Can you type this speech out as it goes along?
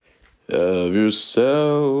Have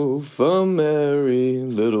yourself a merry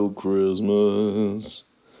little Christmas.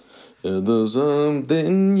 And there's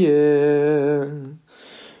something, yeah.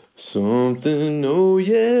 Something, oh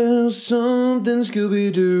yeah, something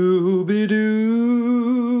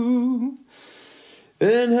Scooby-Dooby-Doo.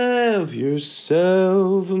 And have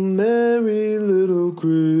yourself a merry little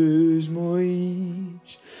Christmas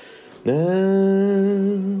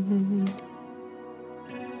now.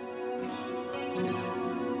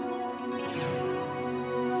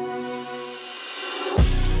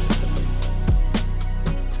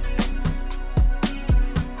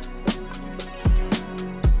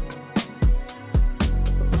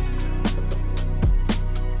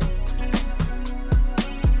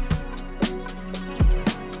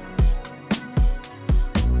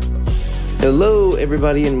 Hello,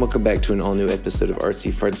 everybody, and welcome back to an all-new episode of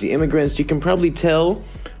Artsy Fartsy Immigrants. You can probably tell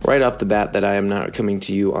right off the bat that I am not coming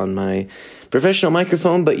to you on my professional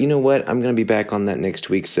microphone, but you know what? I'm going to be back on that next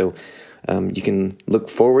week, so you can look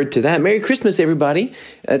forward to that. Merry Christmas, everybody.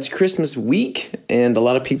 It's Christmas week, and a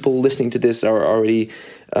lot of people listening to this are already,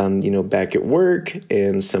 back at work,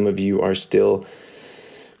 and some of you are still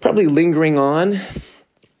probably lingering on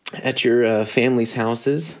at your family's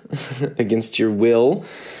houses against your will.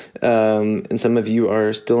 And some of you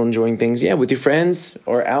are still enjoying things, with your friends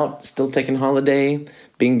or out, still taking holiday,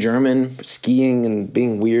 being German, skiing and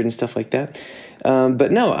being weird and stuff like that.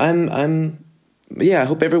 But no, I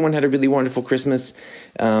hope everyone had a really wonderful Christmas.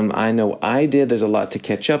 I know I did. There's a lot to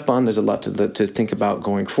catch up on. There's a lot to think about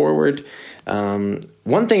going forward.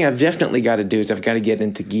 One thing I've definitely got to do is I've got to get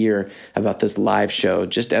into gear about this live show.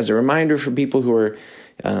 Just as a reminder for people who are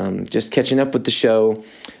just catching up with the show,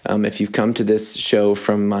 if you've come to this show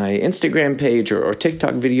from my Instagram page or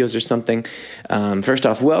TikTok videos or something, first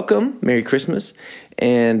off, welcome, Merry Christmas.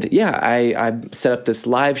 And I set up this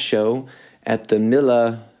live show at the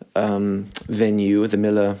Mille venue, the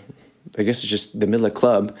Mille, I guess it's just the Mille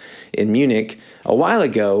Club in Munich a while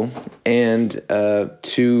ago, and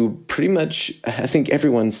to pretty much, I think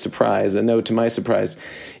everyone's surprise, I know to my surprise,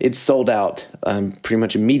 it sold out pretty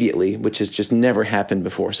much immediately, which has just never happened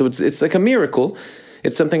before. So it's like a miracle.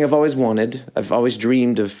 It's something I've always wanted. I've always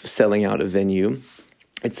dreamed of selling out a venue.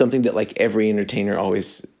 It's something that like every entertainer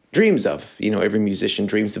always dreams of. You know, every musician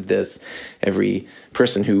dreams of this. Every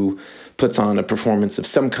person who puts on a performance of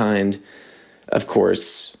some kind, of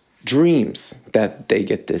course, dreams that they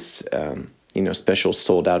get this, special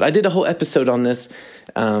sold out. I did a whole episode on this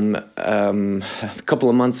a couple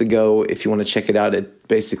of months ago. If you want to check it out, it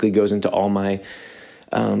basically goes into all my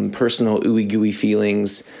personal ooey gooey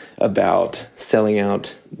feelings about selling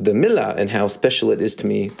out the Mille and how special it is to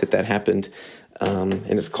me that happened.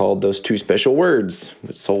 And it's called Those Two Special Words.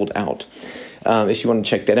 It sold out. If you want to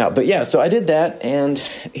check that out. But yeah, so I did that, and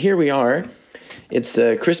here we are. It's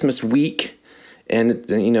Christmas week. And,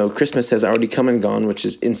 Christmas has already come and gone, which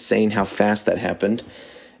is insane how fast that happened.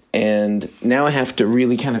 And now I have to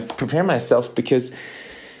really kind of prepare myself because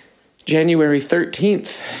January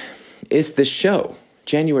 13th is the show.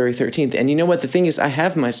 January 13th. And you know what? The thing is, I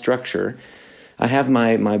have my structure. I have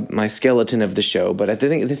my skeleton of the show. But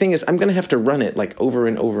the thing is, I'm going to have to run it like over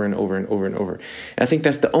and over and over and over and over. And I think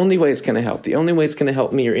that's the only way it's going to help. The only way it's going to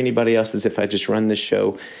help me or anybody else is if I just run this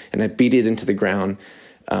show and I beat it into the ground.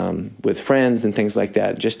 With friends and things like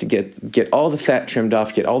that, just to get all the fat trimmed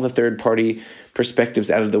off, get all the third-party perspectives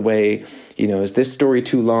out of the way. Is this story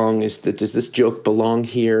too long? Does this joke belong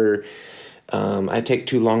here? I take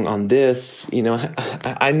too long on this.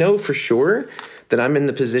 I know for sure that I'm in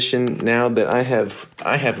the position now that I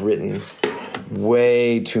have written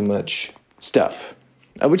way too much stuff,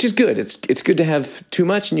 which is good. It's good to have too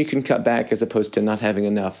much and you can cut back as opposed to not having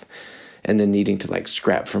enough and then needing to like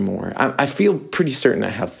scrap for more. I feel pretty certain I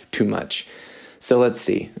have too much. So let's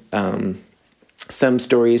see. Some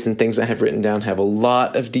stories and things I have written down have a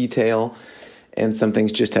lot of detail, and some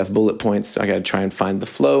things just have bullet points. So I got to try and find the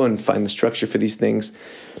flow and find the structure for these things.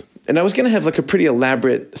 And I was going to have like a pretty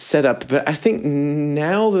elaborate setup, but I think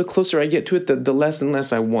now the closer I get to it, the less and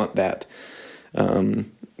less I want that.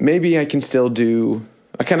 Maybe I can still do...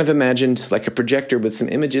 I kind of imagined like a projector with some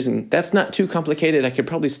images, and that's not too complicated. I could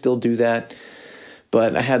probably still do that.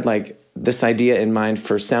 But I had like this idea in mind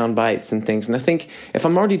for sound bites and things. And I think if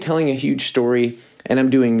I'm already telling a huge story and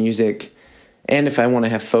I'm doing music, and if I want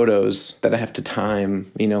to have photos that I have to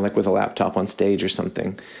time, like with a laptop on stage or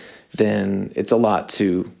something, then it's a lot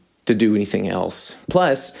to do anything else.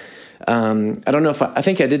 Plus, I don't know if I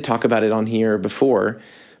think I did talk about it on here before,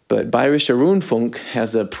 But Bayerischer Rundfunk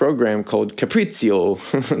has a program called Capriccio.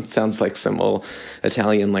 It sounds like some old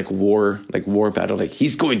Italian war battle. Like,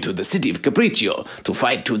 he's going to the city of Capriccio to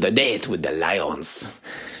fight to the death with the lions.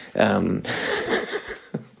 Um,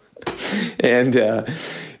 and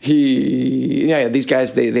these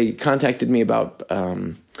guys, they contacted me about,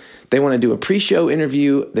 they want to do a pre-show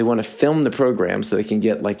interview. They want to film the program so they can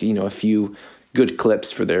get a few good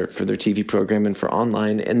clips for their TV program and for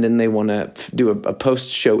online. And then they want to do a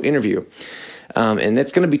post-show interview. And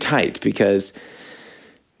it's going to be tight because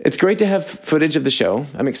it's great to have footage of the show.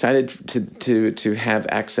 I'm excited to have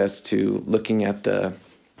access to looking at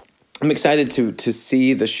I'm excited to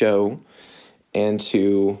see the show and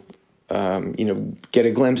to get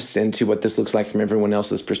a glimpse into what this looks like from everyone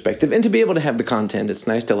else's perspective, and to be able to have the content. It's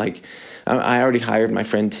nice to I already hired my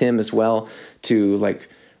friend Tim as well to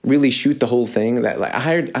really shoot the whole thing.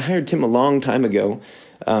 I hired Tim a long time ago.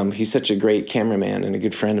 He's such a great cameraman and a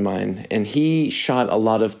good friend of mine, and he shot a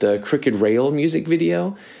lot of the Crooked Rail music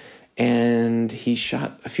video, and he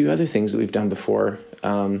shot a few other things that we've done before.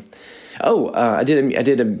 I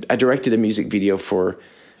directed a music video for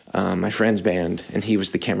my friend's band, and he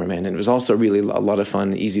was the cameraman, and it was also really a lot of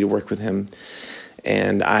fun, easy to work with him.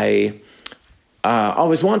 And I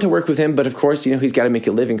always want to work with him, but of course, he's got to make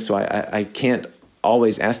a living, so I can't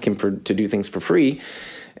always ask him to do things for free.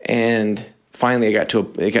 And finally, it got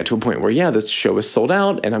to a point where this show is sold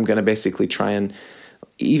out, and I'm going to basically try and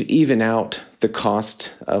even out the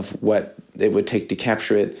cost of what it would take to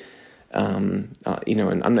capture it. And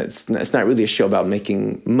it's not really a show about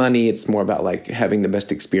making money. It's more about having the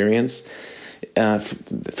best experience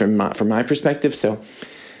from my perspective. So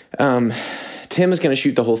Tim is going to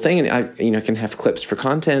shoot the whole thing, and I can have clips for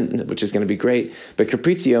content, which is going to be great. But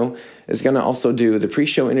Caprizio is going to also do the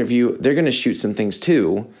pre-show interview. They're going to shoot some things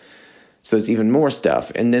too, so there's even more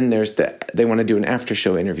stuff. And then they want to do an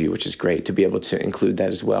after-show interview, which is great to be able to include that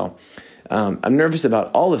as well. I'm nervous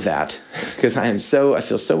about all of that because I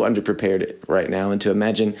feel so underprepared right now, and to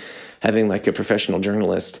imagine having a professional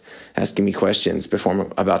journalist asking me questions before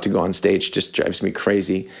I'm about to go on stage just drives me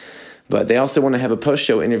crazy. But they also want to have a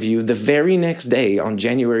post-show interview the very next day on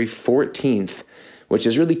January 14th, which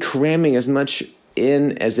is really cramming as much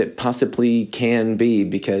in as it possibly can be,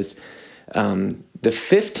 because the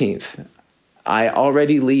 15th, I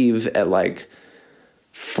already leave at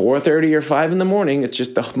 4:30 or 5 in the morning. It's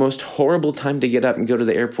just the most horrible time to get up and go to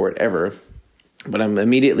the airport ever. But I'm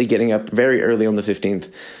immediately getting up very early on the 15th,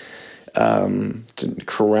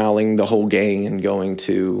 corralling the whole gang and going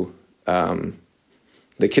to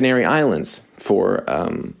the Canary Islands for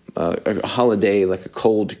a holiday, a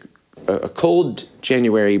cold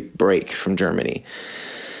January break from Germany.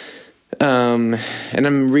 And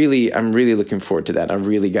I'm really looking forward to that. I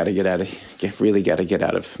really got to get out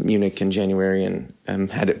of Munich in January, and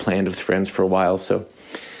had it planned with friends for a while. So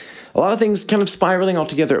a lot of things kind of spiraling all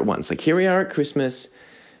together at once. Here we are at Christmas,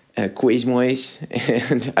 Quizmois,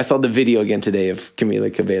 and I saw the video again today of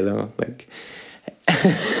Camila Cabello.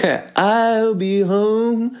 I'll be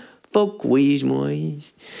home for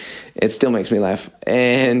Quizmois. It still makes me laugh.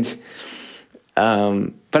 And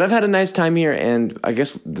but I've had a nice time here, and I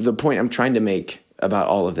guess the point I'm trying to make about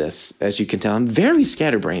all of this, as you can tell, I'm very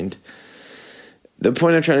scatterbrained. The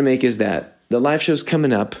point I'm trying to make is that the live show's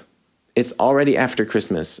coming up. It's already after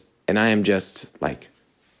Christmas, and I am just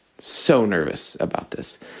so nervous about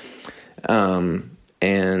this.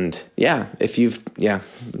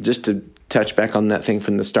 Just to touch back on that thing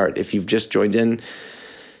from the start, if you've just joined in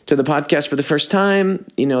to the podcast for the first time,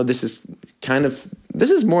 this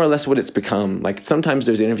is more or less what it's become. Sometimes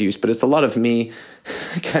there's interviews, but it's a lot of me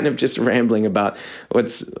kind of just rambling about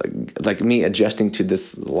what's me adjusting to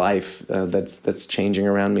this life that's changing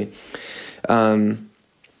around me.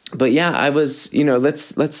 But yeah, I was,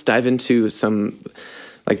 let's dive into some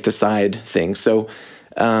the side things. So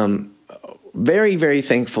very, very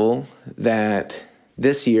thankful that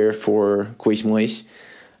this year for Quizmois,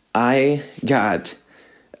 I got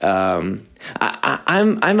I'm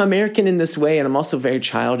American in this way, and I'm also very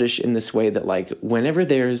childish in this way that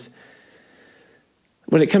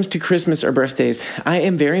when it comes to Christmas or birthdays, I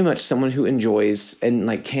am very much someone who enjoys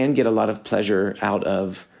and can get a lot of pleasure out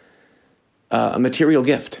of a material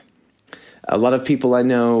gift. A lot of people I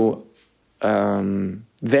know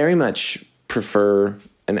very much prefer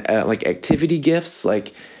activity gifts,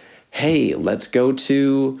 hey, let's go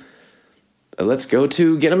to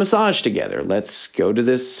get a massage together. Let's go to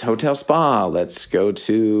this hotel spa. Let's go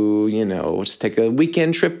to, let's take a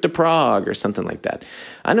weekend trip to Prague or something like that.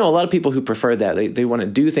 I know a lot of people who prefer that. They want to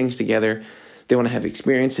do things together. They want to have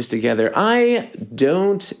experiences together. I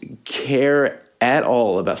don't care at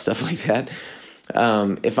all about stuff like that.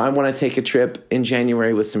 If I want to take a trip in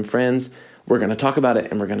January with some friends, we're going to talk about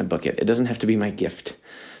it and we're going to book it. It doesn't have to be my gift.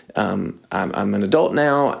 I'm an adult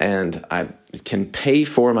now, and I can pay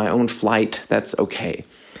for my own flight. That's okay.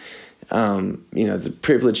 It's a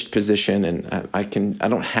privileged position, and I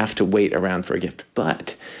don't have to wait around for a gift.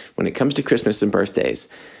 But when it comes to Christmas and birthdays,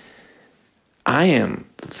 I am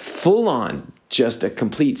full on just a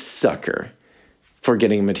complete sucker for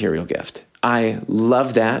getting a material gift. I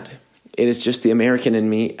love that. It is just the American in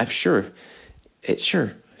me. I'm sure.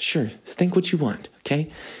 Sure. Think what you want,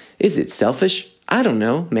 okay? Is it selfish? I don't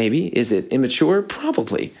know, maybe. Is it immature?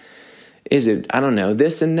 Probably. Is it, I don't know,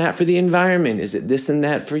 this and that for the environment? Is it this and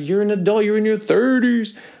that for you're an adult, you're in your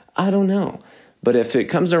 30s? I don't know. But if it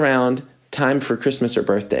comes around time for Christmas or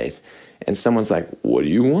birthdays, and someone's like, what do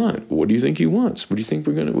you want? What do you think he wants? What do you think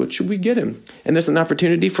what should we get him? And there's an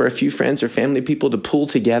opportunity for a few friends or family people to pull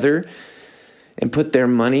together and put their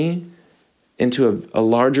money into a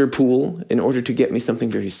larger pool in order to get me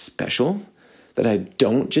something very special that I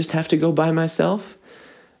don't just have to go buy myself.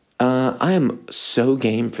 I am so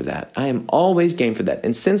game for that. I am always game for that.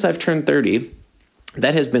 And since I've turned 30,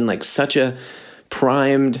 that has been like such a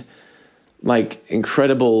primed, like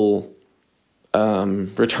incredible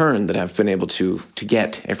return that I've been able to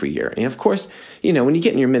get every year. And of course, when you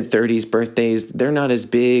get in your mid-30s, birthdays, they're not as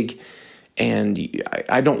big, and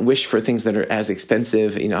I don't wish for things that are as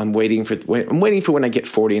expensive. I'm waiting for when I get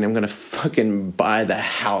 40, and I'm gonna fucking buy the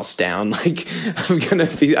house down. Like I'm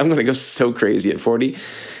gonna go so crazy at 40.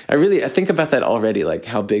 I think about that already, like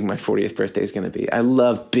how big my 40th birthday is gonna be. I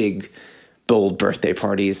love big, bold birthday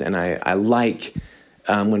parties, and I like.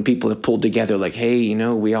 When people have pulled together, like, hey,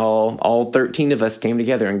 we all 13 of us came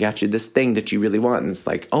together and got you this thing that you really want. And it's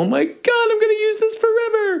like, oh my God, I'm going to use this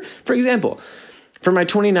forever. For example, for my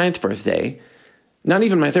 29th birthday, not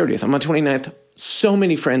even my 30th, on my 29th, so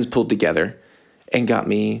many friends pulled together and got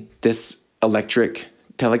me this electric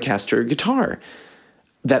Telecaster guitar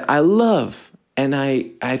that I love. And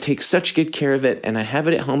I take such good care of it. And I have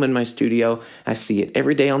it at home in my studio. I see it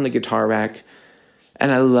every day on the guitar rack.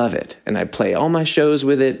 And I love it. And I play all my shows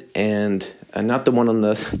with it. And not the one on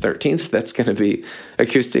the 13th. That's going to be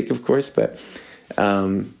acoustic, of course. But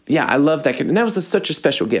I love that. And that was such a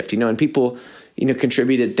special gift, and people,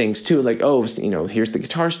 contributed things too. Like, here's the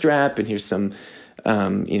guitar strap, and here's some,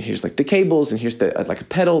 here's like the cables, and here's the like a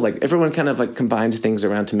pedal. Like everyone kind of like combined things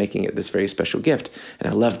around to making it this very special gift.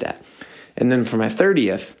 And I love that. And then for my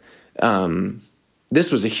 30th,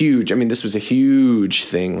 this was a huge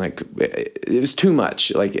thing. Like it was too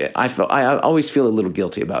much. Like I always feel a little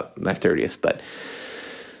guilty about my 30th, but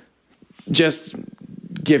just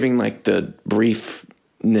giving like the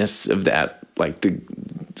briefness of that, like the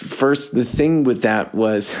thing with that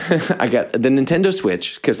was I got the Nintendo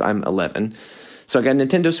Switch because I'm 11. So I got a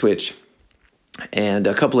Nintendo Switch and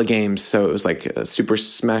a couple of games. So it was like Super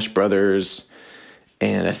Smash Brothers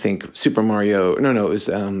and I think Super Mario. No, it was,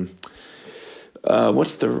 Mario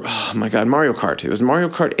Kart. It was Mario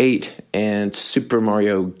Kart 8 and Super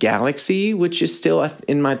Mario Galaxy, which is still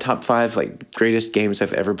in my top 5 like greatest games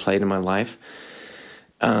I've ever played in my life.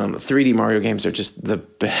 3D Mario games are just the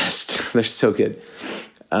best. They're so good.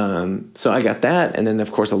 So I got that, and then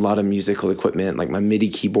of course a lot of musical equipment like my MIDI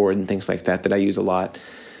keyboard and things like that I use a lot.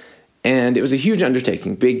 And it was a huge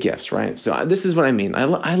undertaking, big gifts, right? So this is what I mean.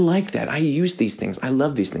 I like that. I use these things. I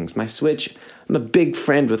love these things. My Switch, I'm a big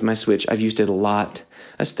friend with my Switch. I've used it a lot.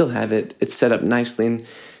 I still have it. It's set up nicely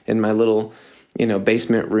in my little,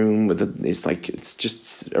 basement room it's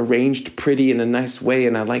just arranged pretty in a nice way.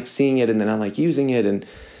 And I like seeing it, and then I like using it, and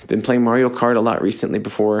been playing Mario Kart a lot recently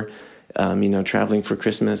before, traveling for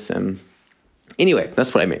Christmas. And anyway,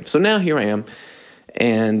 that's what I mean. So now here I am.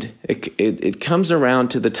 And it comes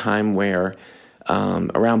around to the time where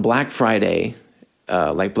around Black Friday,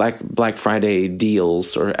 like Black Friday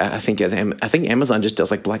deals, or I think Amazon just does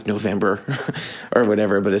like Black November or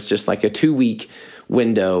whatever, but it's just like a 2-week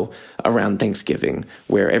window around Thanksgiving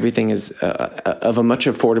where everything is of a much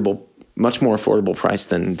more affordable price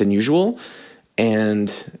than usual.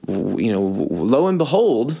 And lo and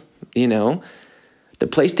behold, the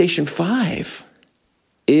PlayStation 5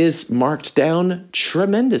 is marked down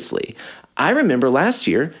tremendously. I remember last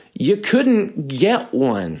year, you couldn't get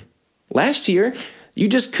one. Last year, you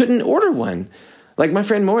just couldn't order one. Like my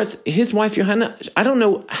friend Moritz, his wife Johanna, I don't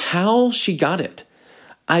know how she got it.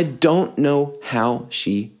 I don't know how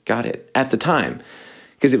she got it at the time.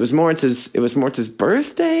 Because it was Moritz's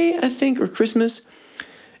birthday, I think, or Christmas.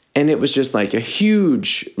 And it was just like a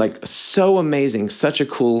huge, like so amazing, such a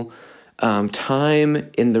cool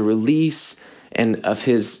time in the release and of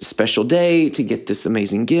his special day to get this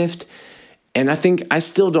amazing gift. And I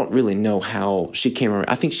still don't really know how she came around.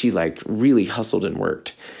 I think she like really hustled and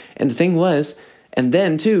worked. And the thing was, And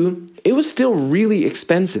then, too, it was still really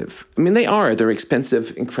expensive. I mean, they're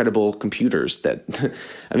expensive, incredible computers that,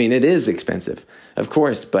 I mean, it is expensive, of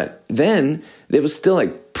course. But then it was still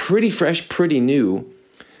like pretty fresh, pretty new.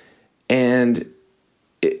 And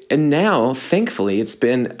now, thankfully, it's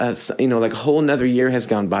been, like a whole nother year has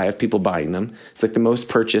gone by of people buying them. It's like the most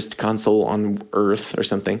purchased console on Earth or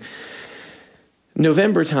something.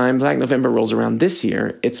 November time, Black November rolls around this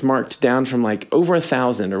year. It's marked down from like over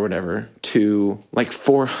 1,000 or whatever to like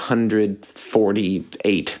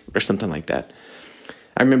 448 or something like that.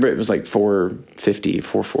 I remember it was like 450,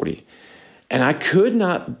 440. And I could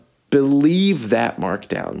not believe that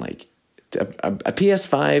markdown. Like a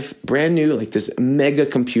PS5, brand new, like this mega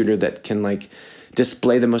computer that can like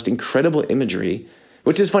display the most incredible imagery,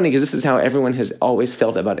 which is funny because this is how everyone has always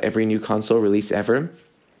felt about every new console release ever.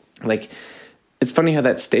 Like, it's funny how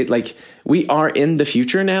that state, like, we are in the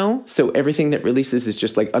future now, so everything that releases is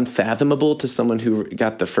just, like, unfathomable to someone who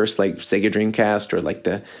got the first, like, Sega Dreamcast or, like,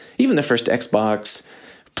 even the first Xbox.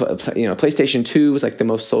 PlayStation 2 was, like, the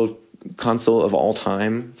most sold console of all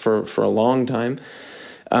time for a long time.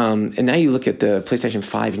 And now you look at the PlayStation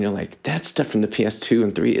 5 and you're like, that stuff from the PS2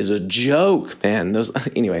 and 3 is a joke, man.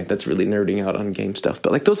 Anyway, that's really nerding out on game stuff.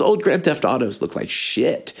 But, like, those old Grand Theft Autos look like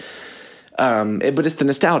shit. But it's the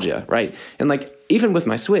nostalgia, right? And like, even with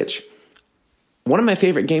my Switch, one of my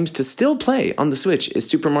favorite games to still play on the Switch is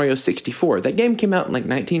Super Mario 64. That game came out in like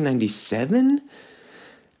 1997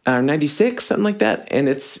 or 96, something like that. And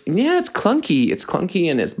it's clunky. It's clunky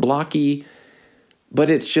and it's blocky, but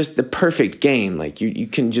it's just the perfect game. Like you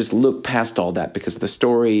can just look past all that because of the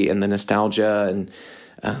story and the nostalgia and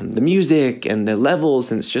the music and the levels.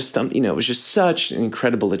 And it's just, it was just such an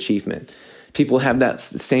incredible achievement. People have that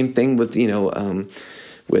same thing with,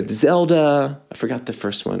 with Zelda. I forgot the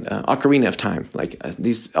first one, Ocarina of Time. Like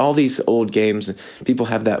all these old games, people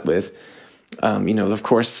have that with, of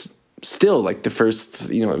course, still like the first,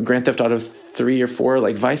 Grand Theft Auto 3 or 4,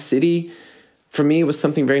 like Vice City, for me was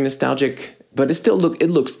something very nostalgic, but it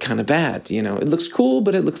looks kind of bad. It looks cool,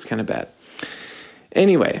 but it looks kind of bad.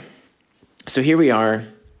 Anyway, so here we are.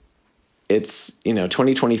 It's,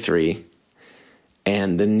 2023.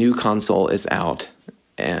 And the new console is out.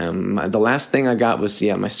 The last thing I got was,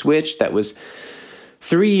 my Switch. That was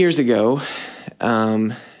 3 years ago.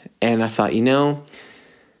 And I thought,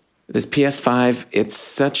 this PS5, it's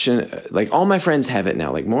such like all my friends have it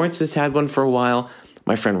now. Like Moritz has had one for a while.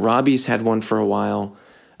 My friend Robbie's had one for a while.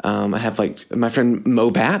 I have like my friend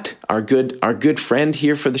Mobat, our good friend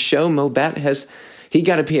here for the show. Mobat he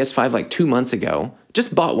got a PS5 like 2 months ago.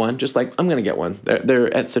 Just bought one, just like, I'm going to get one.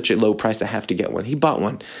 They're at such a low price, I have to get one. He bought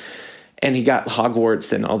one. And he got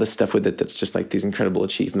Hogwarts and all this stuff with it that's just like these incredible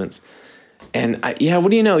achievements. And what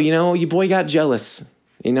do you know? Your boy got jealous.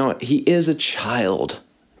 He is a child,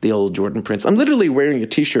 the old Jordan Prince. I'm literally wearing a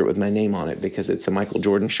T-shirt with my name on it because it's a Michael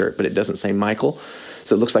Jordan shirt, but it doesn't say Michael.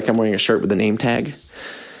 So it looks like I'm wearing a shirt with a name tag.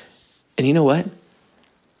 And you know what?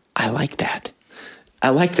 I like that. I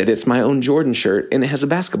like that it's my own Jordan shirt and it has a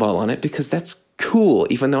basketball on it because that's cool.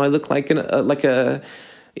 Even though I look like a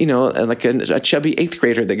chubby 8th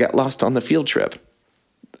grader that got lost on the field trip.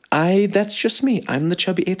 That's just me. I'm the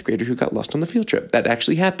chubby 8th grader who got lost on the field trip. That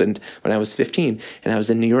actually happened when I was 15 and I was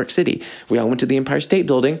in New York City. We all went to the Empire State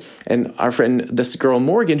Building and our friend, this girl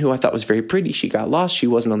Morgan, who I thought was very pretty, she got lost. She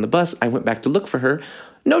wasn't on the bus. I went back to look for her.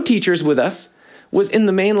 No teachers with us. Was in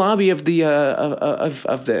the main lobby of the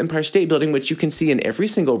Empire State Building, which you can see in every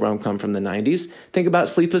single rom-com from the 90s. Think about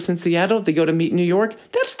Sleepless in Seattle. They go to meet New York.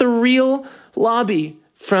 That's the real lobby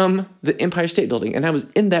from the Empire State Building. And I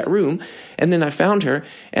was in that room, and then I found her,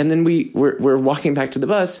 and then we're walking back to the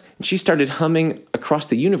bus, and she started humming Across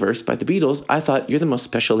the Universe by the Beatles. I thought, you're the most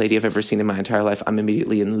special lady I've ever seen in my entire life. I'm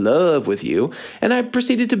immediately in love with you. And I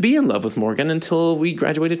proceeded to be in love with Morgan until we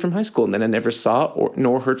graduated from high school, and then I never saw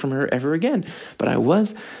nor heard from her ever again. But I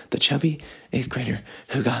was the chubby 8th grader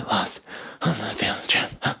who got lost on the field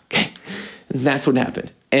trip. Okay. And that's what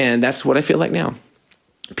happened. And that's what I feel like now.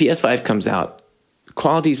 PS5 comes out.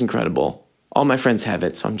 Quality's incredible. All my friends have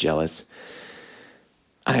it, so I'm jealous.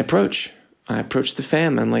 I approach the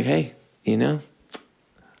fam. I'm like, hey,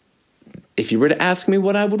 if you were to ask me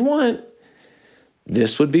what I would want,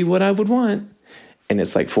 this would be what I would want. And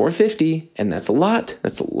it's like $450, and that's a lot.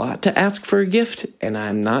 That's a lot to ask for a gift. And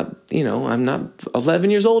I'm not 11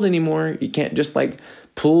 years old anymore. You can't just like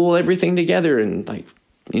pull everything together and like,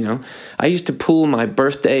 I used to pull my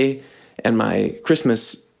birthday and my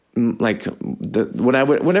Christmas, like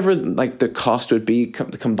whatever like the cost would be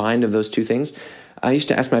the combined of those two things. I used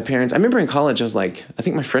to ask my parents. I remember in college, I was like, I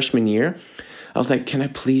think my freshman year, I was like, can I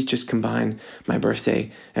please just combine my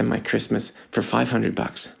birthday and my Christmas for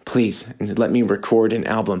 $500, please, and let me record an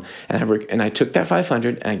album. And I took that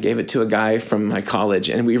 $500 and I gave it to a guy from my college,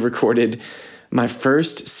 and we recorded my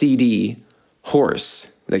first CD,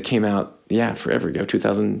 Horse, that came out, forever ago,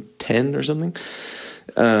 2010 or something.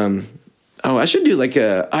 I should do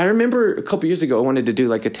I remember a couple years ago, I wanted to do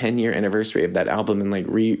like a 10-year anniversary of that album and like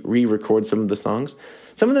re-record some of the songs.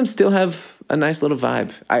 Some of them still have a nice little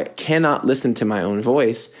vibe. I cannot listen to my own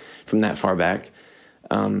voice from that far back.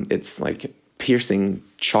 It's like piercing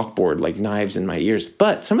chalkboard, like knives in my ears.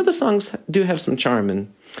 But some of the songs do have some charm,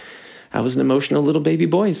 and I was an emotional little baby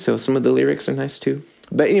boy, so some of the lyrics are nice too.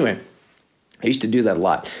 But anyway, I used to do that a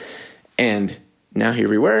lot. And now here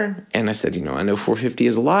we were, and I said, I know 450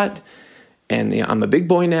 is a lot, and I'm a big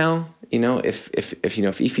boy now. If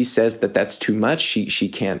Ify says that that's too much, she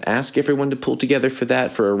can't ask everyone to pull together for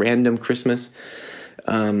that for a random Christmas.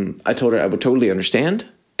 I told her I would totally understand,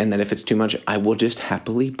 and that if it's too much, I will just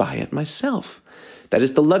happily buy it myself. That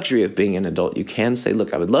is the luxury of being an adult. You can say,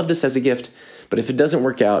 look, I would love this as a gift, but if it doesn't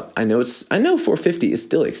work out, I know 450 is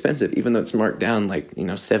still expensive, even though it's marked down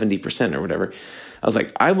 70% or whatever. I was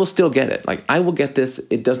like, I will still get it. Like, I will get this.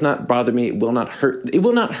 It does not bother me. It will not hurt. It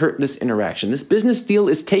will not hurt this interaction. This business deal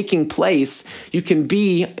is taking place. You can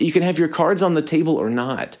have your cards on the table or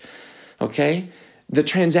not. Okay? The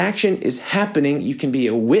transaction is happening. You can be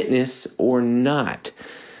a witness or not.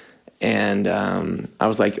 And I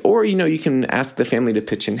was like, or, you can ask the family to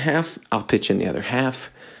pitch in half. I'll pitch in the other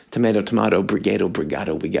half. Tomato, tomato, brigado,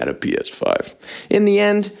 we got a PS5. In the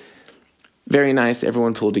end, very nice.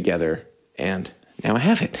 Everyone pulled together, and now I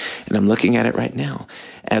have it, and I'm looking at it right now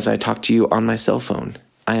as I talk to you on my cell phone.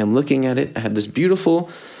 I am looking at it. I have this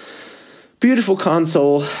beautiful, beautiful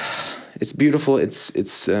console. It's beautiful.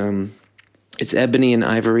 It's ebony and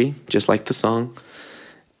ivory, just like the song,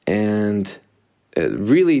 and a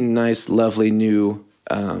really nice, lovely new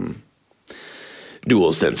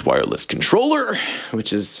DualSense wireless controller,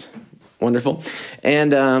 which is wonderful.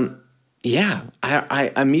 And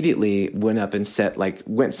I immediately went up and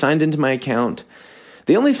signed into my account.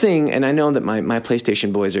 The only thing, and I know that my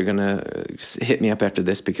PlayStation boys are going to hit me up after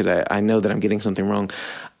this because I know that I'm getting something wrong.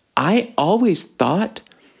 I always thought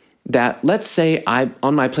that, let's say I'm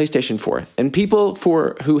on my PlayStation 4, and people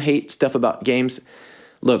who hate stuff about games,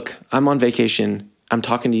 look, I'm on vacation. I'm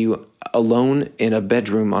talking to you alone in a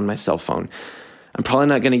bedroom on my cell phone. I'm probably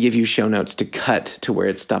not going to give you show notes to cut to where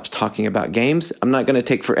it stops talking about games. I'm not going to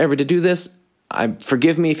take forever to do this.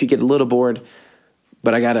 Forgive me if you get a little bored,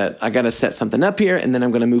 but I gotta set something up here, and then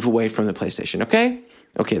I'm going to move away from the PlayStation, okay?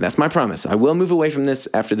 Okay, that's my promise. I will move away from this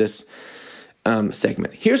after this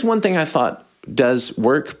segment. Here's one thing I thought does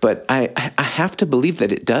work, but I have to believe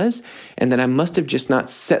that it does, and that I must have just not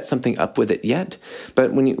set something up with it yet.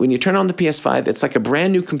 But when you turn on the PS5, it's like a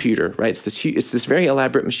brand new computer, right? It's this very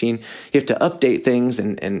elaborate machine. You have to update things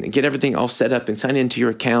and get everything all set up and sign into your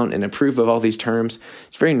account and approve of all these terms.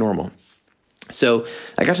 It's very normal. So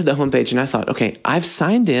I got to the homepage and I thought, okay, I've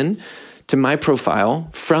signed in to my profile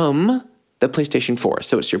from the PlayStation 4.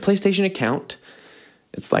 So it's your PlayStation account.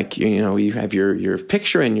 It's like, you have your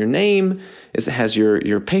picture and your name. It has your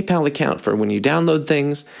PayPal account for when you download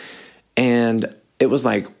things. And it was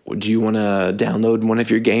like, do you want to download one of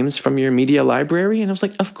your games from your media library? And I was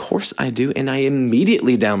like, of course I do. And I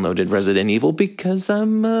immediately downloaded Resident Evil because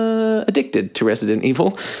I'm addicted to Resident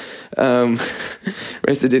Evil.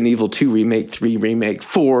 Resident Evil 2 Remake, 3 Remake,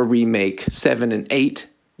 4 Remake, 7 and 8.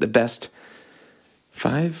 The best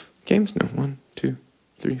 5 games? No, 1, 2,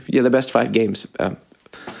 3. Yeah, the best 5 games.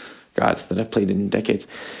 That I've played in decades.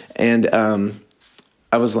 And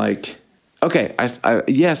I was like, okay,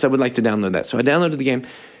 yes, I would like to download that. So I downloaded the game.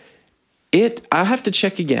 I'll have to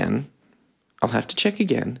check again.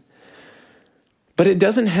 But it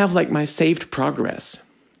doesn't have like my saved progress.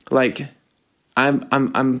 Like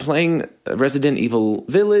I'm playing Resident Evil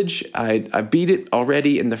Village. I beat it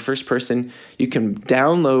already in the first person. You can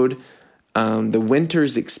download the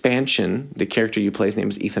Winters expansion. The character you play, his name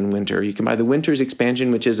is Ethan Winter. You can buy the Winters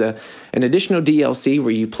expansion, which is an additional DLC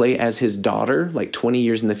where you play as his daughter, like 20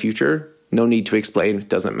 years in the future. No need to explain. It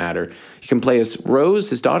doesn't matter. You can play as Rose,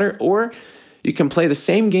 his daughter, or you can play the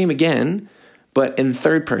same game again, but in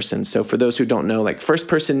third person. So for those who don't know, like first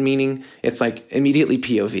person meaning it's like immediately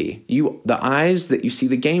POV. The eyes that you see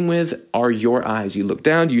the game with are your eyes. You look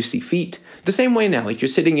down, you see feet. The same way now, like you're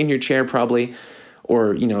sitting in your chair probably,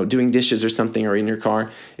 or, doing dishes or something, or in your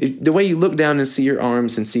car. The way you look down and see your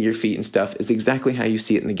arms and see your feet and stuff is exactly how you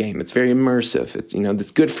see it in the game. It's very immersive. It's,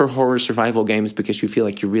 it's good for horror survival games because you feel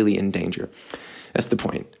like you're really in danger. That's the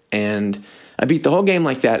point. And I beat the whole game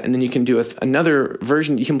like that, and then you can do another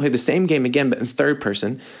version. You can play the same game again, but in third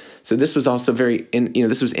person. So this was also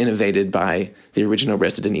this was innovated by the original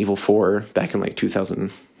Resident Evil 4 back in like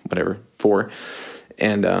 2000, whatever, 4.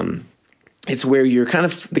 And it's where you're kind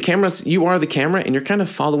of, you are the camera, and you're kind of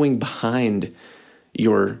following behind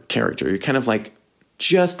your character. You're kind of like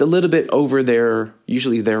just a little bit over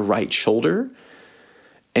usually their right shoulder.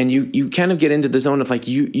 And you kind of get into the zone of like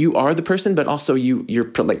you are the person, but also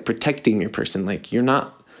you're like protecting your person. Like you're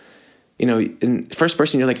not, in first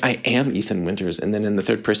person you're like, I am Ethan Winters, and then in the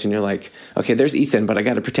third person you're like, okay, there's Ethan, but I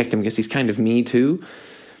got to protect him because he's kind of me too.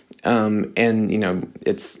 And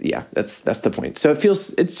that's the point. So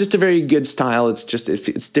it's just a very good style. It's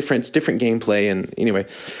different. It's different gameplay. And anyway,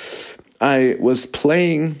 I was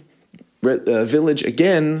playing Village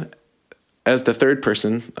again as the third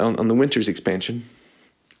person on the Winters expansion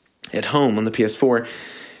at home on the PS4,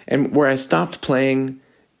 and where I stopped playing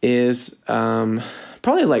is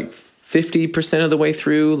probably like 50% of the way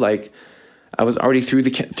through. Like I was already through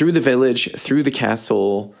the village, through the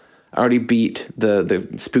castle. I already beat the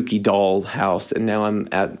spooky doll house, and now I'm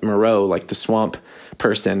at Moreau, like the swamp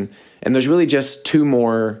person. And there's really just 2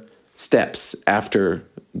 more steps after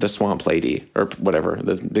the swamp lady or whatever,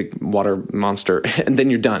 the big water monster, and then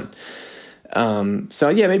you're done. So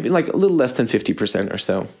yeah, maybe like a little less than 50% or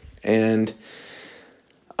so. And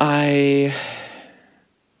what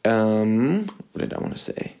did I want to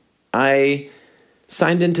say? I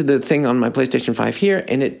signed into the thing on my PlayStation 5 here,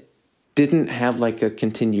 and it didn't have like a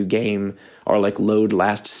continue game or like load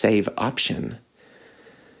last save option.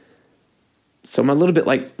 So I'm a little bit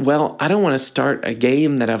like, well, I don't want to start a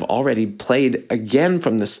game that I've already played again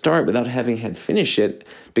from the start without having had finished it,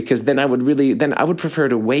 because then I would prefer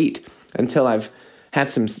to wait until I've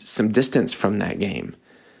had some distance from that game.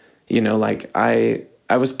 Like I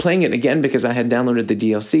was playing it again because I had downloaded the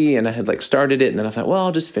DLC and I had like started it, and then I thought, well,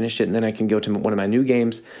 I'll just finish it and then I can go to one of my new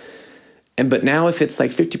games. But now if it's like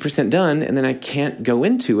 50% done and then I can't go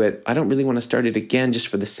into it, I don't really want to start it again just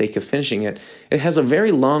for the sake of finishing it. That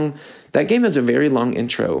game has a very long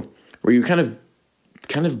intro where you're kind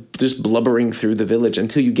of just blubbering through the village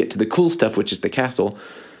until you get to the cool stuff, which is the castle.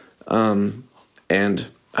 And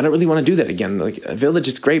I don't really want to do that again. Like a village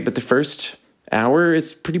is great, but the first hour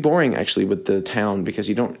is pretty boring actually with the town, because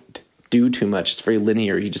you don't do too much. It's very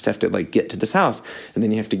linear. You just have to like get to this house, and then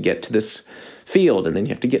you have to get to this field, and then you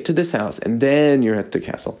have to get to this house, and then you're at the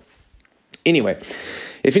castle. Anyway,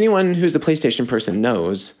 if anyone who's a PlayStation person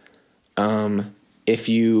knows, if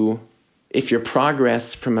your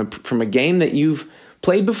progress from a game that you've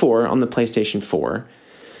played before on the PlayStation 4,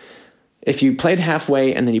 if you played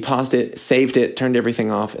halfway and then you paused it, saved it, turned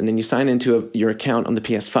everything off, and then you sign into your account on the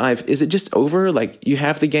PS5, is it just over? Like you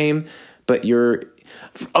have the game, but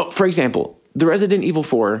for example, the Resident Evil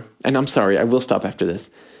 4, and I'm sorry, I will stop after this,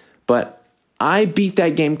 but I beat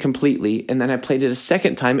that game completely, and then I played it a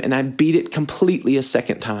second time, and I beat it completely a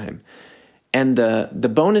second time. And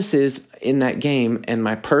the bonuses in that game and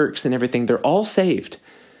my perks and everything, they're all saved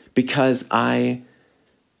because I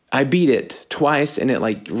beat it twice, and it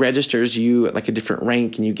like registers you at like a different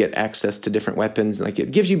rank, and you get access to different weapons. Like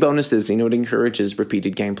it gives you bonuses, it encourages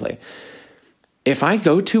repeated gameplay. If I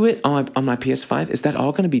go to it on my PS5, is that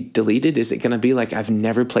all going to be deleted? Is it going to be like I've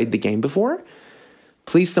never played the game before?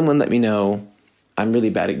 Please, someone let me know. I'm really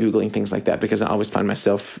bad at Googling things like that because I always find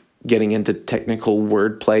myself getting into technical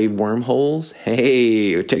wordplay wormholes.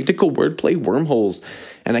 Hey, technical wordplay wormholes.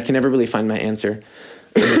 And I can never really find my answer.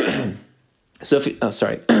 So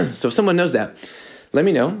if someone knows that, let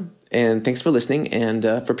me know. And thanks for listening. And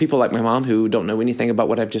for people like my mom who don't know anything about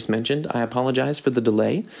what I've just mentioned, I apologize for the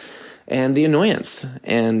delay and the annoyance.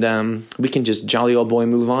 And we can just jolly old boy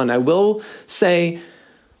move on. I will say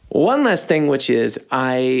one last thing, which is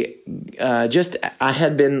I'd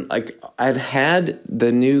had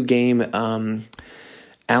the new game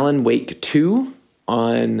Alan Wake 2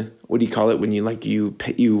 on, what do you call it when you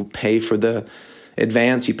pay for the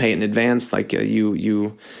advance, you pay it in advance, like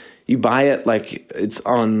you buy it like it's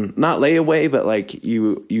on, not layaway, but like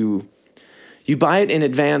you buy it in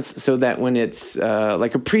advance so that when it's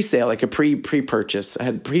like a pre-sale, like a pre-purchase. I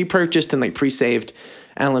had pre-purchased and like pre-saved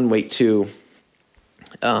Alan Wake 2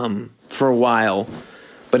 for a while,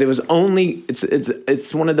 but it was only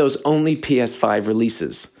it's one of those only PS5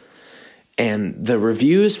 releases, and the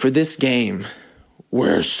reviews for this game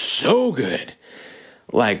were so good,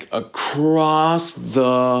 like across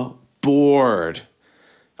the board.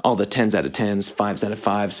 All the 10s out of 10s, 5s out of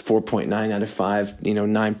 5s, 4.9 out of 5,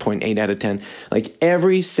 9.8 out of 10. Like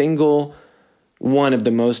every single one of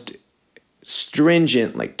the most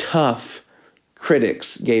stringent, like tough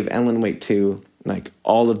critics gave Alan Wake 2 like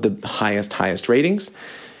all of the highest ratings.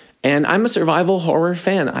 And I'm a survival horror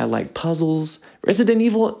fan. I like puzzles. Resident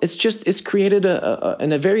Evil, it's created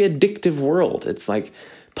in a very addictive world. It's like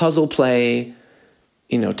puzzle play,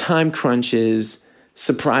 time crunches,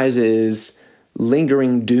 surprises,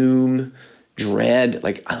 lingering doom, dread.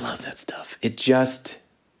 Like, I love that stuff. It just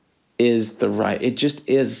is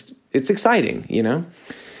it's exciting,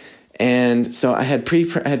 And so I had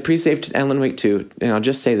pre-saved Alan Wake 2, and I'll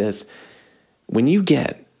just say this. When you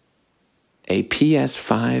get a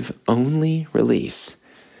PS5 only release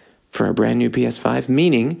for a brand new PS5,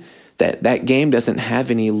 meaning that game doesn't have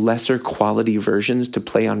any lesser quality versions to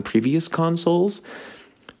play on previous consoles.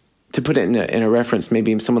 To put it in a reference,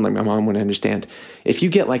 maybe someone like my mom would understand. If you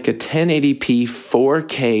get like a 1080p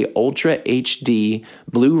 4K Ultra HD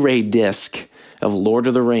Blu-ray disc of Lord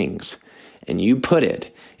of the Rings, and you put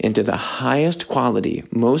it into the highest quality,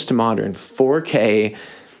 most modern 4K,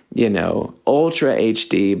 Ultra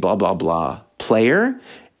HD, blah, blah, blah player,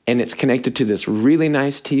 and it's connected to this really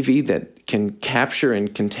nice TV that can capture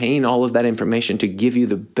and contain all of that information to give you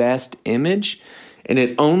the best image, and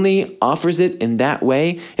it only offers it in that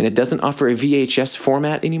way, and it doesn't offer a VHS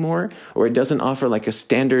format anymore, or it doesn't offer like a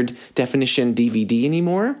standard definition DVD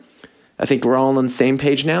anymore. I think we're all on the same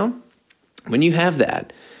page now. When you have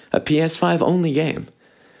that, a PS5 only game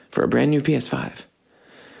for a brand new PS5.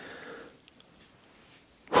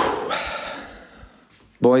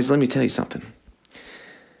 Boys, let me tell you something.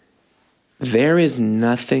 There is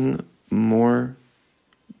nothing more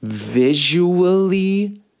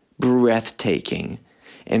visually breathtaking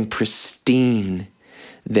and pristine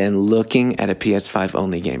than looking at a PS5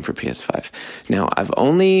 only game for PS5. Now, I've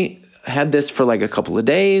only had this for like a couple of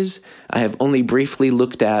days. I have only briefly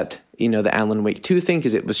looked at, the Alan Wake 2 thing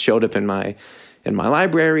because it was showed up in my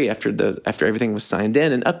library after everything was signed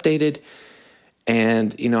in and updated.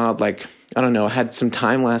 And, I had some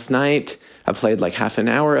time last night. I played like half an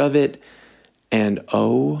hour of it. And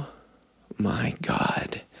oh my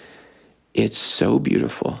God, it's so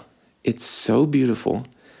beautiful. It's so beautiful.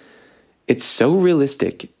 It's so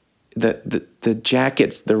realistic. The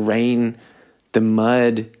jackets, the rain, the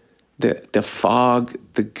mud, the fog,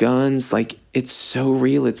 the guns, like it's so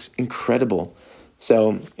real. It's incredible.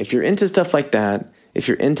 So if you're into stuff like that, if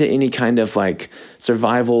you're into any kind of like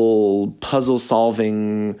survival, puzzle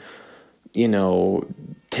solving,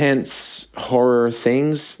 tense horror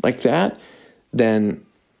things like that, then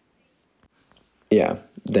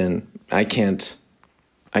I can't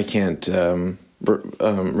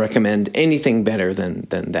recommend anything better than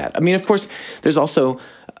that. I mean, of course, there's also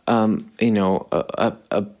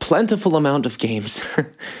a plentiful amount of games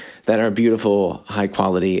that are beautiful, high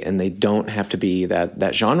quality, and they don't have to be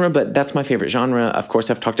that genre, but that's my favorite genre. Of course,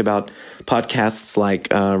 I've talked about podcasts like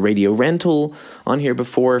Radio Rental on here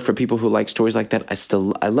before for people who like stories like that.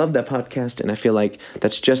 I love that podcast, and I feel like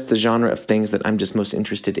that's just the genre of things that I'm just most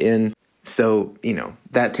interested in. So,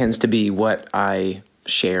 that tends to be what I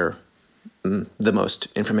share the most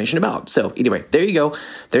information about. So anyway, there you go.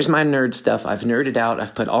 There's my nerd stuff. I've nerded out.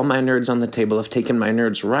 I've put all my nerds on the table. I've taken my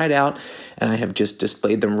nerds right out, and I have just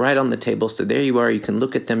displayed them right on the table. So there you are. You can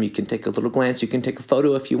look at them. You can take a little glance. You can take a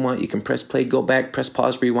photo if you want. You can press play, go back, press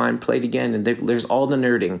pause, rewind, play it again. And there's all the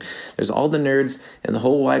nerding. There's all the nerds in the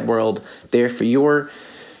whole wide world there for your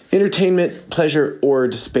entertainment, pleasure, or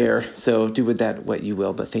despair. So do with that what you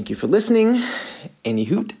will. But thank you for listening. Any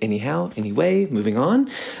hoot, anyhow, anyway, moving on.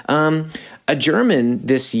 A German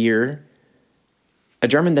this year, a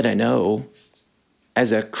German that I know,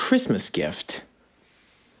 as a Christmas gift,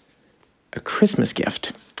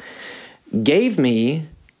 gave me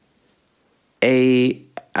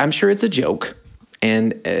I'm sure it's a joke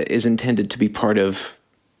and is intended to be part of,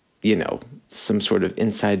 some sort of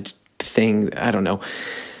inside thing. I don't know.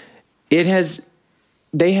 I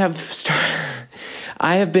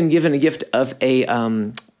have been given a gift of a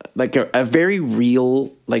very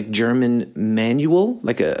real, like, German manual,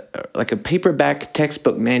 like a paperback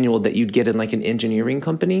textbook manual that you'd get in like an engineering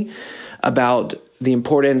company about the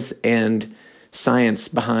importance and science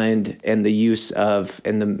behind and the use of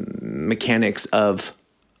and the mechanics of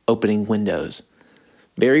opening windows.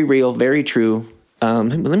 Very real, very true.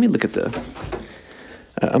 Let me look at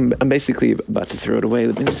I'm basically about to throw it away.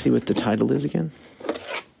 Let me see what the title is again.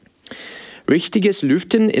 Richtiges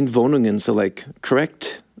Lüften in Wohnungen. So like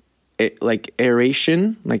correct, like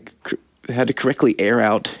aeration, like how to correctly air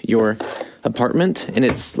out your apartment. And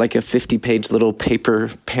it's like a 50-page little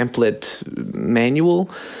paper pamphlet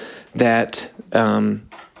manual that,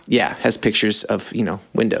 has pictures of,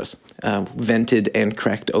 windows, vented and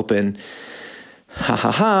cracked open.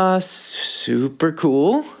 Super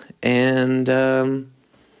cool. And,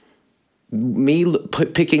 me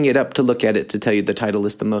picking it up to look at it, to tell you the title,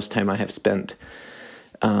 is the most time I have spent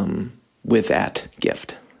with that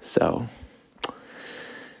gift. So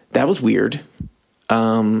that was weird.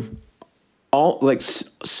 All like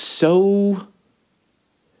so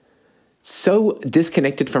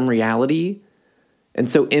disconnected from reality and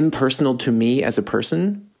so impersonal to me as a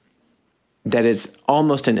person that is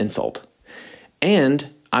almost an insult. And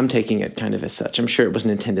I'm taking it kind of as such. I'm sure it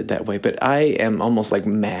wasn't intended that way, but I am almost like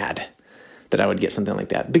mad that I would get something like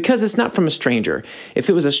that, because it's not from a stranger. If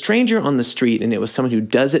it was a stranger on the street and it was someone who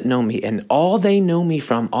doesn't know me, and all they know me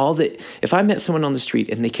from, if I met someone on the street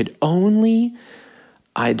and they could only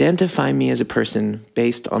identify me as a person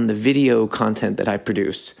based on the video content that I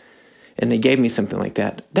produce, and they gave me something like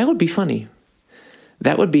that, that would be funny.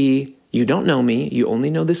 That would be, you don't know me, you only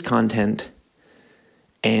know this content,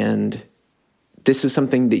 and this is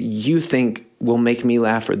something that you think will make me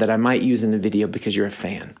laugh or that I might use in the video because you're a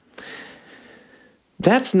fan.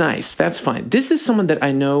 That's nice. That's fine. This is someone that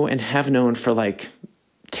I know and have known for like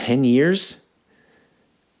 10 years.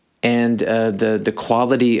 And the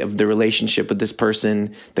quality of the relationship with this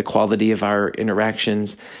person, the quality of our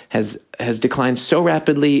interactions has declined so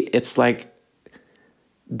rapidly. It's like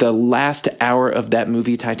the last hour of that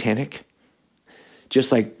movie Titanic.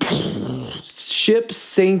 Just like ship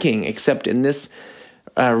sinking, except in this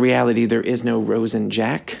reality, there is no Rose and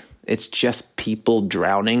Jack. It's just people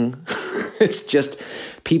drowning. It's just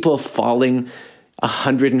people falling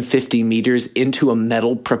 150 meters into a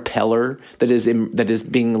metal propeller that is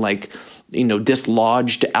being like,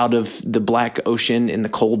 dislodged out of the black ocean in the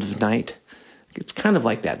cold of night. It's kind of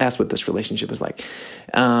like that. That's what this relationship is like.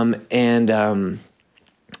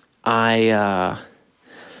 I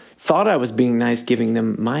thought I was being nice giving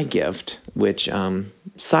them my gift, which,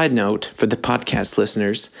 side note for the podcast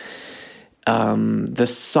listeners, the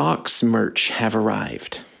socks merch have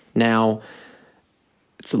arrived. Now,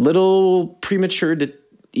 it's a little premature to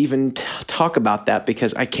even talk about that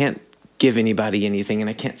because I can't give anybody anything and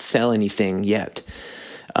I can't sell anything yet.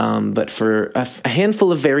 But for a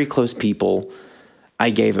handful of very close people, I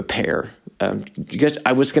gave a pair.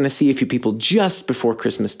 I was going to see a few people just before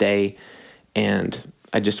Christmas Day, and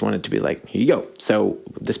I just wanted to be like, here you go. So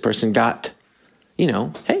this person got,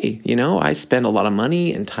 hey, I spend a lot of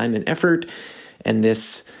money and time and effort, and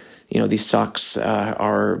this, these socks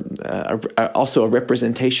are also a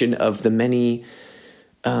representation of the many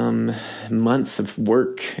months of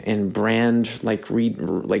work and brand,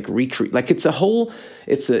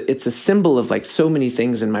 it's a symbol of like so many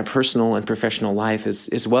things in my personal and professional life,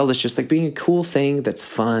 as well as just like being a cool thing that's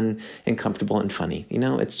fun and comfortable and funny.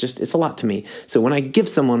 It's a lot to me. So when I give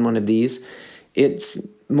someone one of these, it's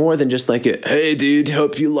more than just like hey dude,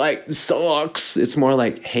 hope you like the socks. It's more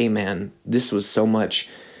like, hey man, this was so much.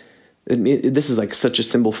 This is like such a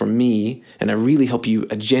symbol for me, and I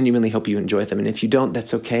genuinely hope you enjoy them. And if you don't,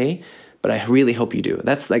 that's okay, but I really hope you do.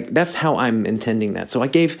 That's how I'm intending that. So I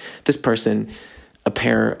gave this person a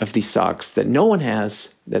pair of these socks that no one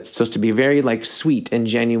has, that's supposed to be very like sweet and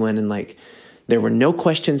genuine, and like there were no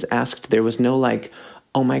questions asked. There was no like,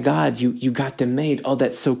 oh my God, you got them made. Oh,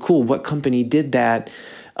 that's so cool. What company did that?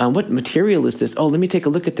 What material is this? Oh, let me take a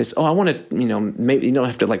look at this. Oh, I want to, maybe you don't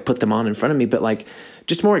have to like put them on in front of me, but like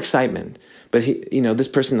just more excitement. But this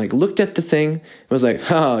person like looked at the thing and was like,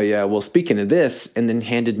 oh yeah, well, speaking of this, and then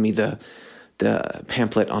handed me the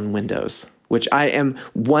pamphlet on Windows, which I am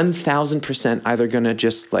 1000% either going to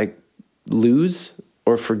just like lose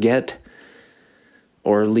or forget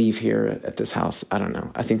or leave here at this house. I don't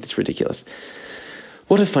know. I think that's ridiculous.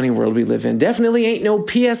 What a funny world we live in. Definitely ain't no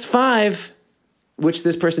PS5. Which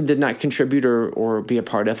this person did not contribute or be a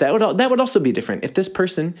part of. That would also be different. If this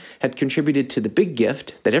person had contributed to the big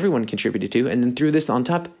gift that everyone contributed to and then threw this on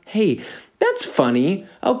top, hey, that's funny.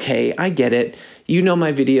 Okay, I get it. You know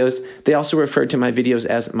my videos. They also refer to my videos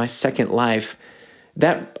as my second life.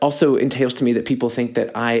 That also entails to me that people think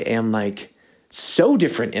that I am like so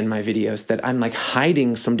different in my videos, that I'm like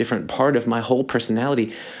hiding some different part of my whole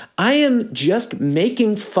personality. I am just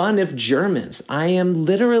making fun of Germans. I am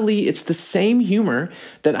literally, it's the same humor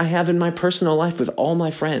that I have in my personal life with all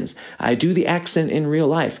my friends. I do the accent in real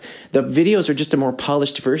life. The videos are just a more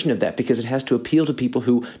polished version of that because it has to appeal to people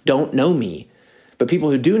who don't know me. But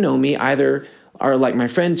people who do know me either are like my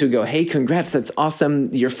friends who go, hey, congrats, that's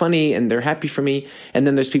awesome, you're funny, and they're happy for me. And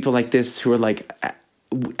then there's people like this who are like,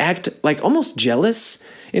 act like almost jealous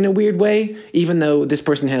in a weird way, even though this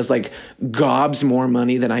person has like gobs more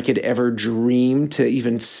money than I could ever dream to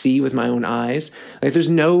even see with my own eyes. Like there's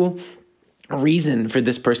no reason for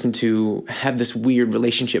this person to have this weird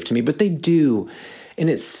relationship to me, but they do. And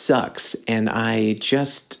it sucks. And I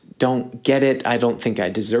just don't get it. I don't think I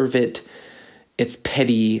deserve it. it's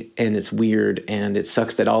petty and it's weird, and it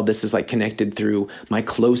sucks that all this is like connected through my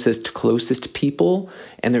closest people,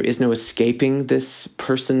 and there is no escaping this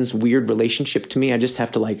person's weird relationship to me. I just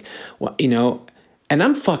have to like, well, and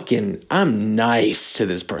I'm nice to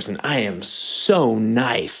this person. I am so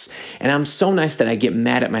nice. And I'm so nice that I get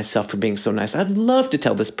mad at myself for being so nice. I'd love to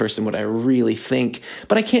tell this person what I really think,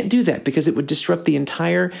 but I can't do that because it would disrupt the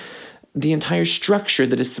entire structure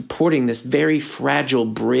that is supporting this very fragile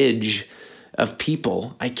bridge of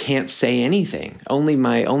people. I can't say anything.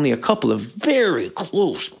 Only a couple of very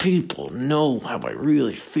close people know how I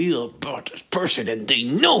really feel about this person, and they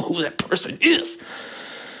know who that person is.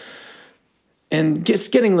 And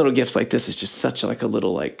just getting little gifts like this is just such like a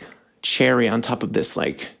little like cherry on top of this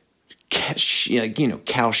like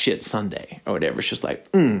cow shit sundae or whatever. It's just like,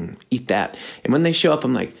 eat that. And when they show up,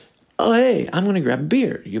 I'm like, oh, hey, I'm going to grab a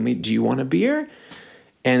beer. Do you want a beer?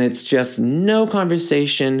 And it's just no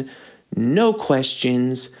conversation, no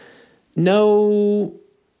questions, no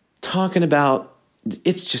talking about,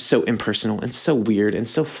 it's just so impersonal and so weird and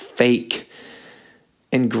so fake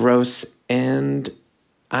and gross. And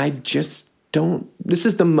I just this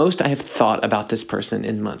is the most I have thought about this person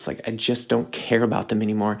in months. Like, I just don't care about them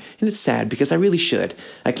anymore. And it's sad because I really should.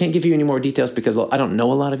 I can't give you any more details because I don't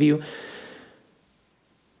know a lot of you.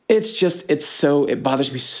 It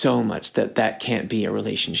bothers me so much that can't be a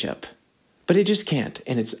relationship. But it just can't.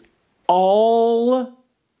 And it's all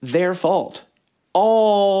their fault.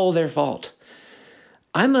 All their fault.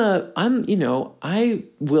 I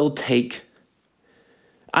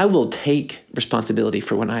will take responsibility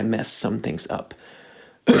for when I mess some things up.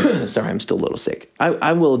 Sorry, I'm still a little sick.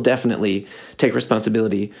 I will definitely take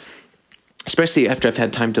responsibility, especially after I've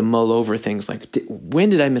had time to mull over things like, when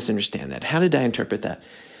did I misunderstand that? How did I interpret that?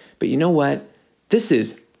 But you know what? This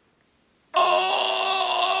is all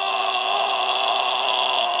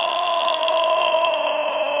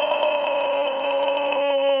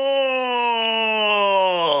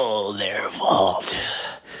their fault.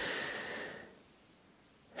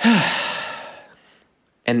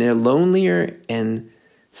 And they're lonelier and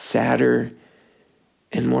sadder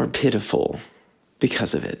and more pitiful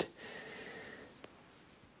because of it.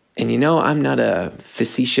 And I'm not a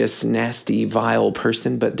facetious, nasty, vile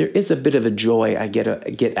person, but there is a bit of a joy I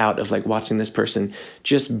get out of like watching this person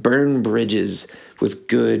just burn bridges with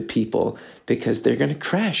good people, because they're going to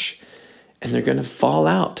crash and they're going to fall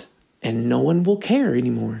out and no one will care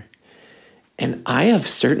anymore. And I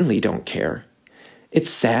certainly don't care. It's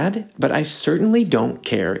sad, but I certainly don't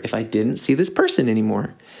care if I didn't see this person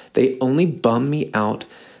anymore. They only bum me out.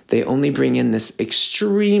 They only bring in this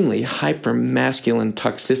extremely hyper-masculine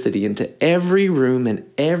toxicity into every room and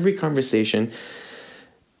every conversation.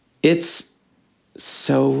 It's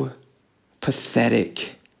so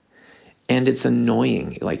pathetic and it's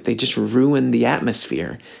annoying. Like, they just ruin the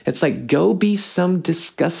atmosphere. It's like, go be some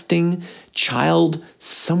disgusting child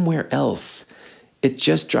somewhere else. It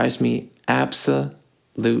just drives me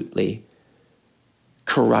absolutely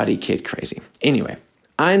Karate Kid crazy. Anyway,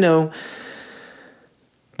 I know,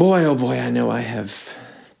 boy, oh boy, I know I have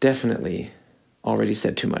definitely already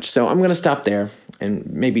said too much. So I'm going to stop there and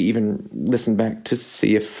maybe even listen back to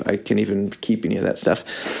see if I can even keep any of that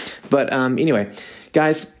stuff. But anyway,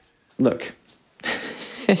 guys, look,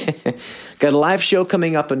 got a live show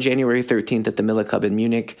coming up on January 13th at the Miller Club in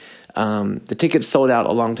Munich. The tickets sold out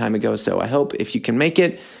a long time ago, so I hope if you can make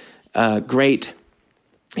it, great.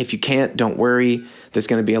 If you can't, don't worry. There's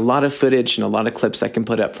going to be a lot of footage and a lot of clips I can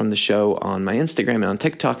put up from the show on my Instagram and on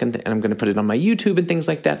TikTok, and I'm going to put it on my YouTube and things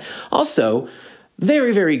like that. Also,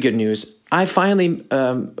 very, very good news. I finally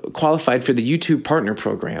qualified for the YouTube Partner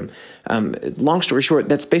Program. Long story short,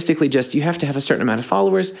 that's basically just you have to have a certain amount of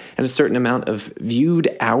followers and a certain amount of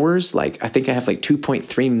viewed hours. Like, I think I have like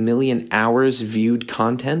 2.3 million hours viewed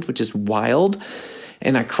content, which is wild.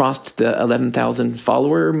 And I crossed the 11,000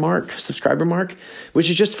 subscriber mark, which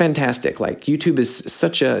is just fantastic. Like, YouTube is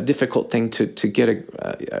such a difficult thing to get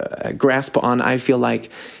a grasp on. I feel like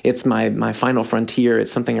it's my final frontier.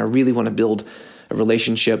 It's something I really want to build a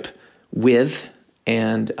relationship with.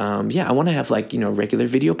 And I want to have regular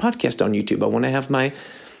video podcast on YouTube. I want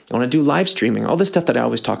to do live streaming, all this stuff that I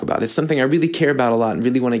always talk about. It's something I really care about a lot and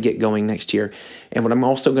really want to get going next year. And what I'm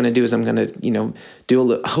also going to do is I'm going to,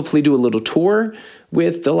 hopefully do a little tour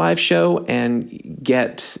with the live show and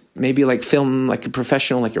get maybe film like a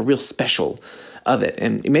professional, like a real special of it.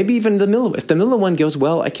 And maybe even if the Miller one goes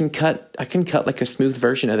well, I can cut like a smooth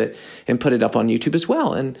version of it and put it up on YouTube as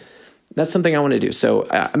well. And that's something I want to do. So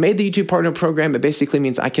I made the YouTube Partner Program. It basically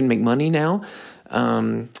means I can make money now.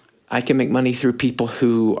 I can make money through people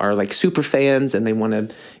who are like super fans and they want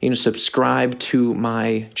to, subscribe to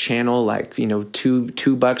my channel, like, $2,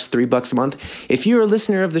 $3 a month. If you're a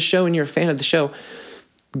listener of the show and you're a fan of the show,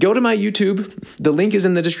 go to my YouTube. The link is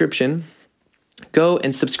in the description. Go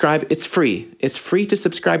and subscribe. It's free. It's free to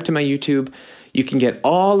subscribe to my YouTube. You can get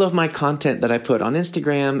all of my content that I put on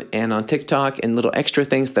Instagram and on TikTok and little extra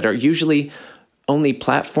things that are usually only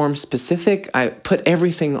platform specific. I put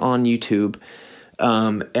everything on YouTube.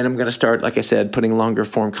 And I'm going to start, like I said, putting longer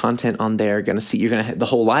form content on there. The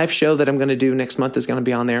whole live show that I'm going to do next month is going to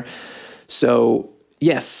be on there. So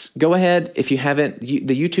yes, go ahead. If you haven't, the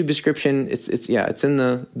YouTube description, it's in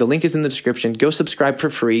the link is in the description. Go subscribe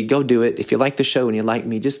for free. Go do it. If you like the show and you like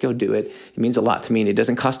me, just go do it. It means a lot to me and it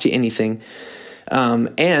doesn't cost you anything.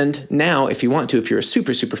 And now if you want to, if you're a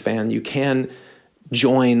super, super fan, you can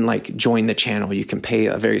join the channel. You can pay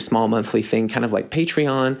a very small monthly thing, kind of like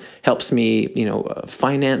Patreon. Helps me,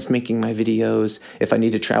 finance making my videos. If I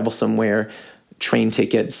need to travel somewhere, train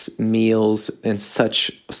tickets, meals, and such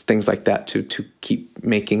things like that to keep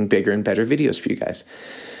making bigger and better videos for you guys.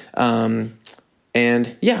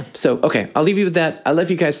 Okay, I'll leave you with that. I love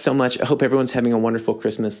you guys so much. I hope everyone's having a wonderful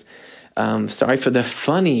Christmas. Sorry for the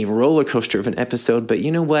funny roller coaster of an episode, but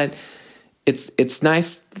you know what? It's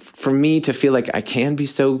nice for me to feel like I can be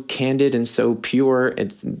so candid and so pure.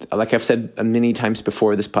 It's like I've said many times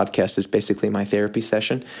before, this podcast is basically my therapy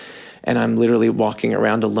session. And I'm literally walking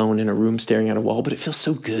around alone in a room staring at a wall, but it feels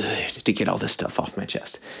so good to get all this stuff off my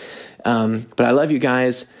chest. But I love you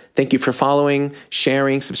guys. Thank you for following,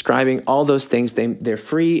 sharing, subscribing, all those things. They're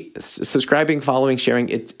free. Subscribing, following, sharing,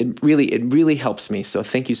 it really helps me. So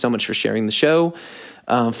thank you so much for sharing the show.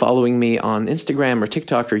 Following me on Instagram or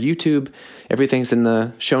TikTok or YouTube. Everything's in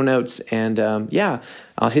the show notes. And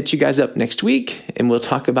I'll hit you guys up next week and we'll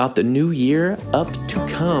talk about the new year up to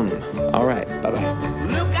come. All right. Bye-bye.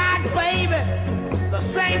 Look out, baby. The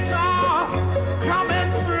saints are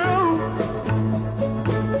coming through.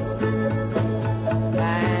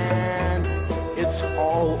 And it's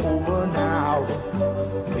all over now,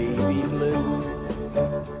 baby blue.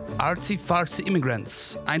 Artsy Fartsy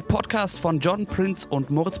Immigrants, ein Podcast von John Prince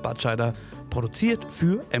und Moritz Batscheider, produziert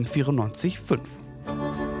für M94.5.